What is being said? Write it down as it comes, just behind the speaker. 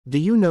Do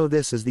you know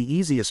this is the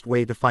easiest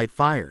way to fight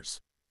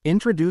fires?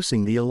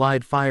 Introducing the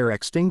Elide fire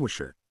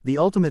extinguisher, the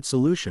ultimate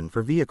solution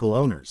for vehicle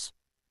owners.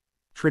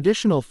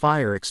 Traditional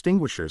fire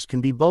extinguishers can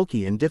be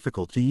bulky and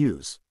difficult to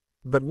use.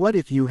 But what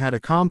if you had a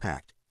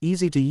compact,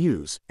 easy to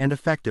use, and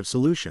effective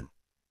solution?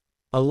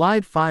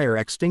 Elide fire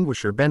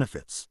extinguisher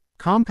benefits.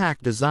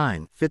 Compact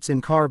design, fits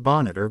in car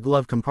bonnet or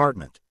glove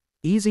compartment.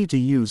 Easy to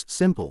use,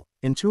 simple,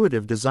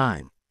 intuitive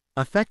design.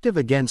 Effective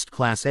against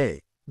Class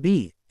A,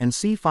 B, and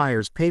C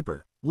fires: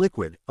 paper,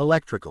 liquid,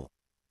 electrical.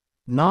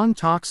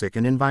 Non-toxic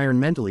and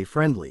environmentally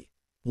friendly.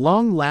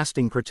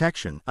 Long-lasting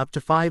protection, up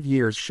to 5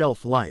 years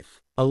shelf life.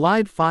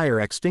 Elide fire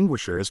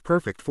extinguisher is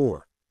perfect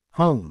for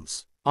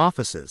homes,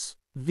 offices,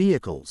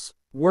 vehicles,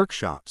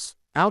 workshops,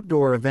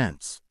 outdoor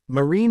events,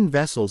 marine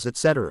vessels,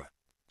 etc.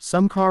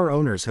 Some car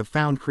owners have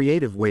found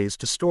creative ways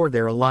to store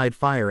their Elide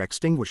fire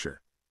extinguisher.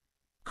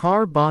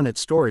 Car bonnet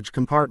storage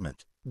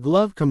compartment,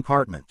 glove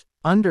compartment,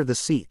 under the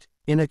seat,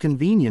 in a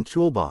convenient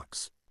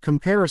toolbox.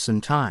 Comparison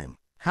time.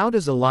 How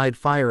does Elide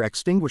fire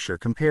extinguisher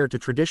compare to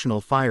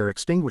traditional fire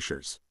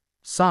extinguishers?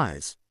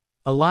 Size.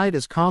 Elide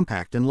is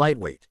compact and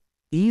lightweight.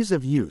 Ease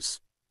of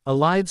use.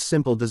 Elide's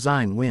simple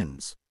design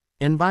wins.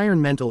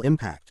 Environmental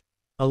impact.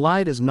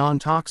 Elide is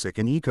non-toxic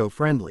and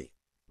eco-friendly.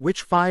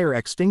 Which fire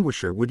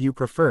extinguisher would you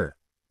prefer?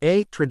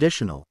 A.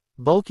 Traditional,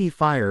 bulky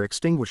fire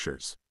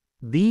extinguishers.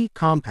 B.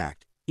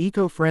 Compact,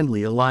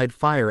 eco-friendly Elide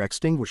fire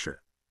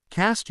extinguisher.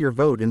 Cast your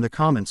vote in the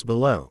comments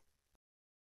below.